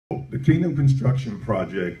The Kingdom Construction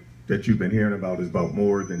Project that you've been hearing about is about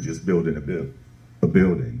more than just building a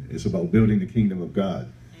building. It's about building the kingdom of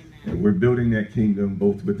God. Amen. And we're building that kingdom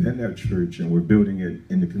both within our church and we're building it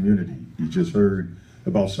in the community. You just heard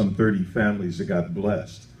about some 30 families that got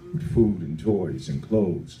blessed with food and toys and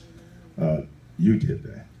clothes. You did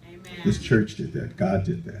that. Amen. This church did that. God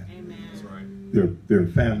did that. Amen. That's right. There are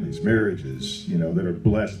families, marriages, that are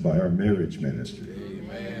blessed by our marriage ministry.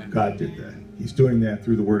 Amen. God did that. He's doing that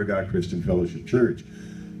through the Word of God Christian Fellowship Church.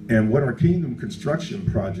 And what our Kingdom Construction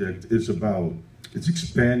Project is about, it's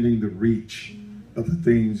expanding the reach of the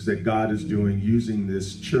things that God is doing using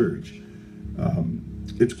this church.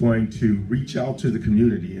 It's going to reach out to the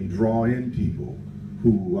community and draw in people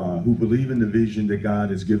who believe in the vision that God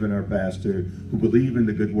has given our pastor, who believe in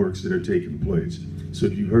the good works that are taking place. So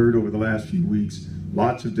if you heard over the last few weeks,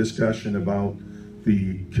 lots of discussion about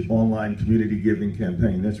the online community giving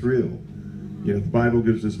campaign. That's real. The Bible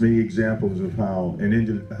gives us many examples of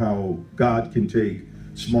how God can take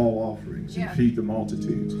small offerings and feed the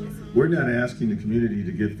multitudes. We're not asking the community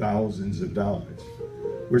to give thousands of dollars.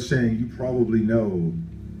 We're saying you probably know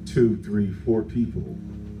 2, 3, 4 people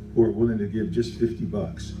who are willing to give just $50.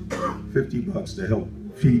 $50 to help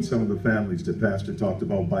feed some of the families that Pastor talked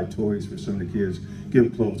about, buy toys for some of the kids,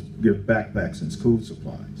 give clothes, give backpacks and school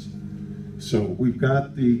supplies. So we've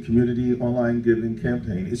got the community online giving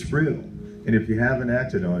campaign. It's real. And if you haven't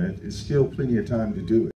acted on it, it's still plenty of time to do it.